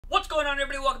What's going on,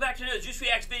 everybody? Welcome back to another Juice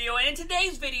Reacts video. And in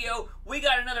today's video, we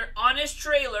got another honest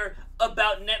trailer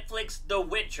about Netflix The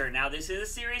Witcher. Now, this is a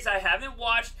series I haven't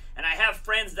watched, and I have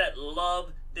friends that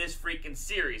love this freaking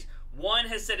series. One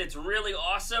has said it's really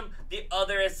awesome, the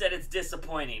other has said it's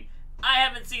disappointing. I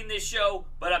haven't seen this show,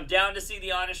 but I'm down to see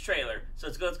the honest trailer. So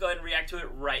let's go ahead and react to it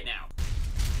right now.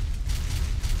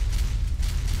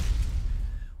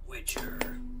 Witcher.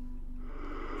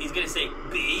 He's gonna say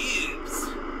peeps,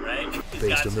 right?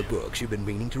 Based on the books you've been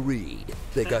meaning to read,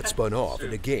 that got spun off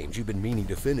into games you've been meaning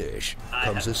to finish,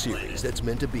 comes a series that's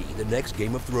meant to be the next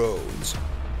Game of Thrones,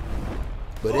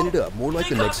 but ended up more like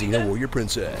the next Xena Warrior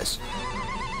Princess.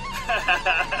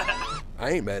 I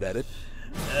ain't mad at it.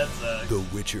 The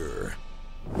Witcher.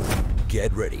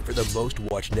 Get ready for the most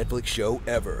watched Netflix show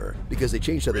ever, because they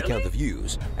changed how they count the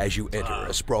views as you enter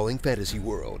a sprawling fantasy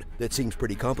world that seems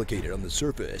pretty complicated on the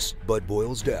surface, but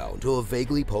boils down to a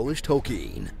vaguely Polish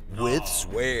Tolkien with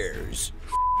swears.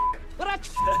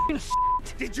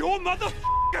 Did your mother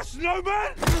a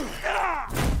snowman?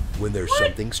 When there's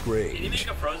something strange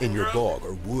in your bog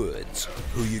or woods,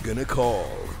 who you gonna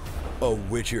call? A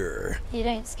Witcher. You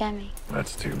don't scare me.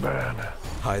 That's too bad.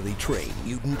 Highly trained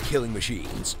mutant killing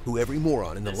machines who every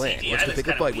moron in the land wants to pick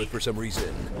a fight with for some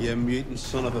reason. You mutant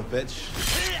son of a bitch.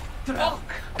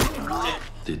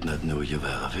 Did not know you were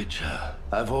a Witcher.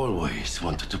 I've always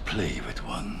wanted to play with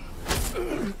one.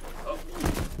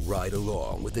 Ride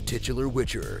along with the titular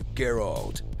Witcher,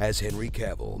 Geralt, as Henry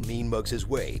Cavill mean mugs his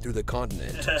way through the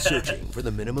continent, searching for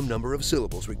the minimum number of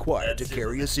syllables required to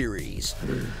carry a series.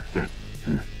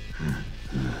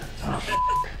 I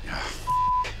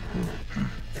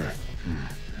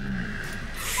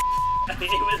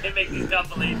hate when they make these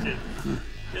compilations.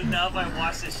 Because now if I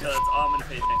watch this show, that's all I'm going to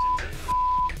pay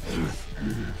attention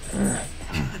to.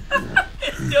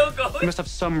 It's still going. You must have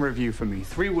some review for me.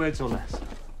 3 words or less.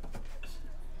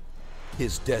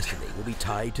 His destiny will be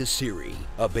tied to Ciri,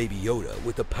 a baby Yoda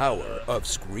with the power of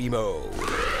Screamo.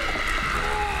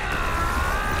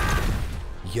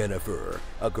 Yennefer,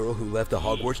 a girl who left the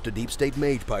Hogwarts to Deep State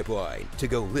Mage pipeline to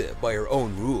go live by her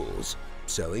own rules,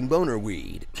 selling boner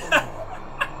weed.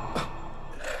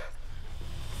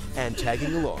 And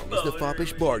tagging along is the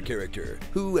foppish bard character,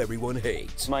 who everyone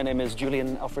hates. My name is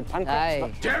Julian Alfred Pancake.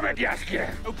 Hi. Damn it,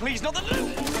 Yasker! Oh, please, not the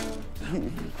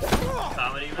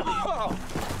Comedy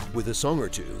relief. With a song or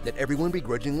two that everyone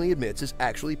begrudgingly admits is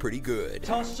actually pretty good.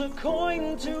 Toss a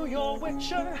coin to your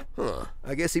Witcher. Huh,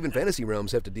 I guess even fantasy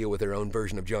realms have to deal with their own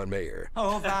version of John Mayer.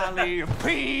 Oh, Valley of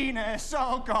Penis,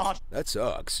 oh God. That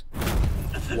sucks.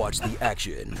 Watch the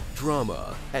action,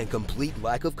 drama, and complete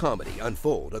lack of comedy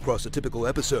unfold across a typical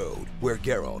episode where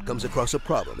Geralt comes across a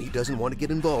problem he doesn't want to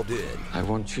get involved in. I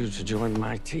want you to join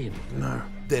my team. No,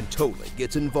 Then totally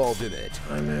gets involved in it.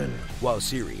 I'm in. While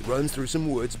Ciri runs through some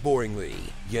woods boringly,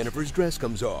 Yennefer's dress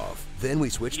comes off. Then we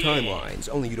switch timelines,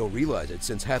 only you don't realize it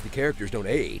since half the characters don't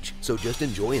age, so just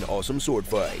enjoy an awesome sword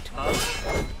fight.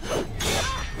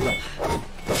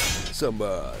 Some,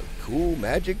 cool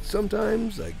magic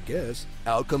sometimes, I guess.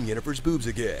 Out come Yennefer's boobs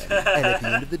again, and at the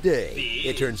end of the day,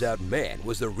 it turns out man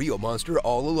was the real monster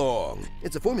all along.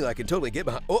 It's a formula I can totally get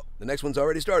behind. Oh, the next one's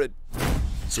already started.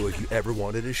 So if you ever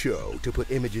wanted a show to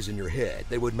put images in your head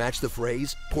that would match the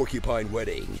phrase porcupine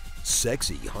wedding,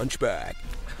 sexy hunchback,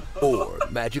 or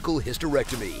magical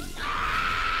hysterectomy,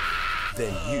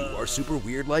 then you are super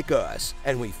weird like us,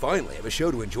 and we finally have a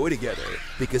show to enjoy together.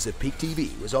 Because if peak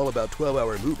TV was all about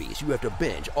 12-hour movies you have to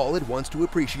binge all at once to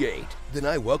appreciate, then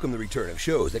I welcome the return of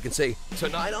shows that can say,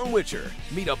 tonight on Witcher,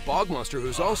 meet a bog monster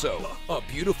who's also a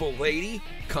beautiful lady,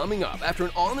 coming up after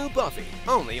an all-new Buffy,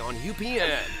 only on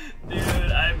UPN. Dude,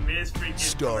 I miss freaking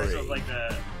Starring commercials like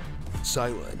that.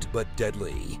 silent but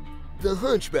deadly, the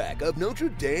Hunchback of Notre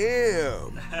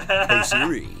Dame. Hey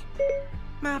Siri.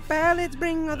 My ballads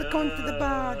bring other coin to the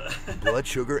bar. Blood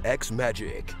Sugar X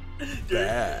Magic.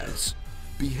 Baths.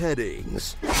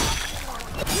 Beheadings. You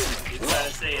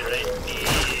gotta say it right.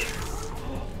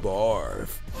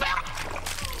 Barf.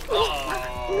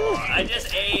 Oh, I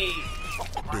just ate.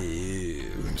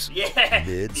 Bibs. Yeah.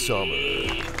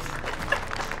 Midsummer.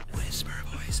 Whisper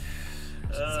voices.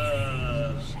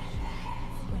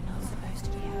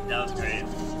 That was great.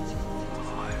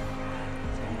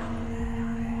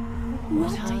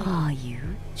 What are you,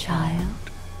 child?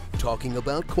 Talking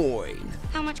about coin.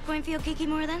 How much coin for your Kiki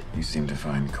more then? You seem to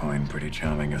find coin pretty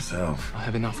charming yourself. I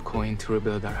have enough coin to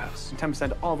rebuild our house.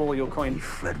 10% of all your coin. You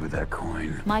fled with that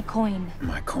coin. My coin.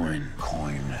 My coin.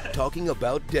 Coin. Talking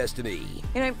about destiny.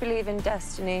 You don't believe in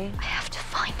destiny? I have to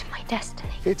find my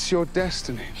destiny. It's your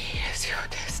destiny. Yes, your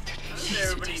destiny.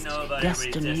 Does everybody know about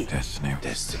Destiny. everybody's Destiny.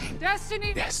 Destiny.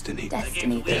 Destiny. Destiny.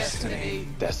 Destiny. Destiny.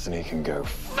 Destiny can go.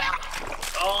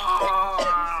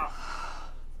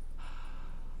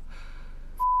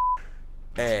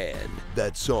 And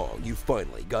that song you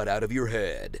finally got out of your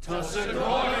head.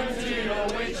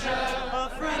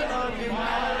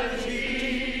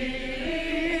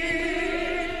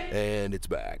 And it's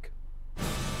back.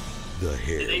 The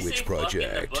Hair Witch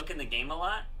Project. In the book in the game a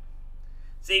lot?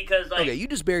 See, because like... Okay, you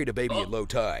just buried a baby at low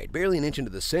tide, barely an inch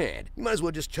into the sand. You might as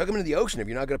well just chuck him into the ocean if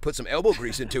you're not going to put some elbow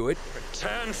grease into it.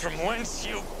 Return from whence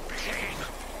you came.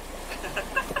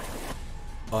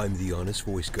 I'm the honest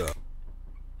voice guy.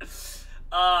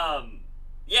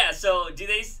 Yeah, so do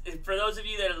they, for those of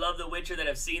you that love The Witcher, that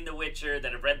have seen The Witcher,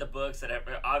 that have read the books, that have,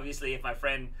 obviously if my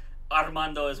friend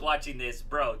Armando is watching this,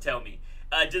 bro, tell me,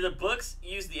 do the books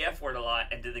use the F word a lot,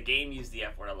 and do the game use the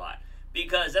F word a lot?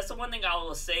 Because that's the one thing I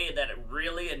will say that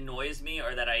really annoys me,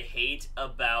 or that I hate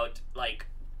about, like,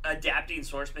 adapting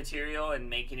source material and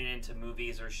making it into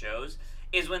movies or shows,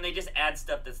 is when they just add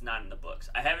stuff that's not in the books.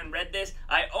 I haven't read this.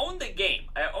 I own the game.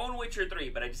 I own Witcher 3,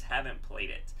 but I just haven't played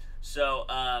it. So,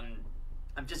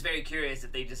 I'm just very curious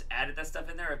if they just added that stuff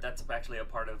in there, or if that's actually a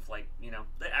part of, like, you know,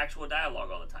 the actual dialogue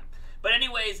all the time. But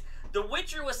anyways, The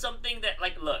Witcher was something that,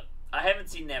 like, look, I haven't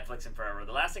seen Netflix in forever.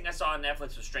 The last thing I saw on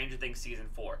Netflix was Stranger Things Season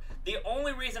 4. The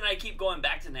only reason I keep going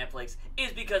back to Netflix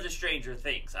is because of Stranger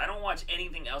Things. I don't watch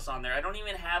anything else on there. I don't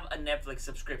even have a Netflix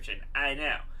subscription. I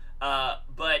know.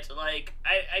 But, like,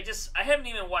 I haven't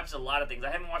even watched a lot of things.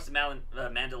 I haven't watched the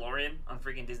Mandalorian on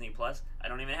freaking Disney Plus. I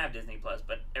don't even have Disney Plus,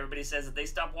 but everybody says that they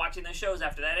stopped watching the shows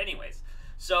after that anyways.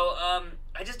 So,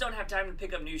 I just don't have time to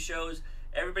pick up new shows.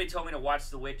 Everybody told me to watch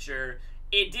The Witcher.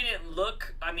 It didn't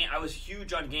look, I mean, I was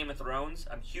huge on Game of Thrones.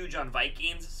 I'm huge on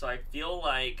Vikings, so I feel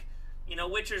like, you know,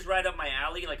 Witcher's right up my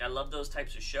alley. Like, I love those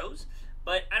types of shows.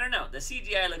 But, I don't know. The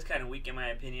CGI looks kind of weak in my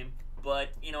opinion. But,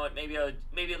 you know what, maybe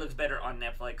it looks better on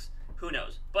Netflix. Who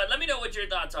knows? But let me know what your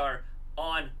thoughts are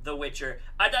on The Witcher.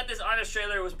 I thought this honest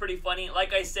trailer was pretty funny.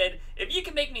 Like I said, if you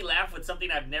can make me laugh with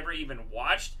something I've never even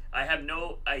watched, I have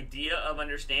no idea of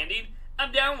understanding,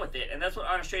 I'm down with it. And that's what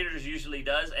Honest Trailers usually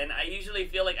does. And I usually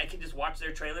feel like I can just watch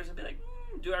their trailers and be like,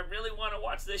 do I really want to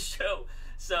watch this show?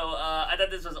 So I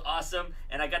thought this was awesome.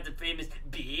 And I got the famous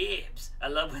peeps. I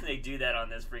love when they do that on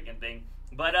this freaking thing.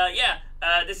 But yeah,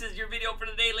 this is your video for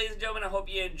today, ladies and gentlemen. I hope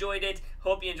you enjoyed it.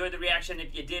 Hope you enjoyed the reaction.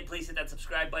 If you did, please hit that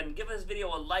subscribe button. Give this video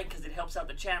a like because it helps out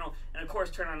the channel. And of course,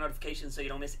 turn on notifications so you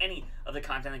don't miss any of the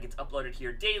content that gets uploaded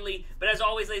here daily. But as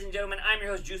always, ladies and gentlemen, I'm your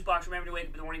host, JUICEbox. Remember to wake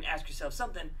up in the morning and ask yourself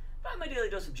something about my daily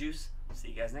dose of juice. See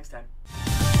you guys next time.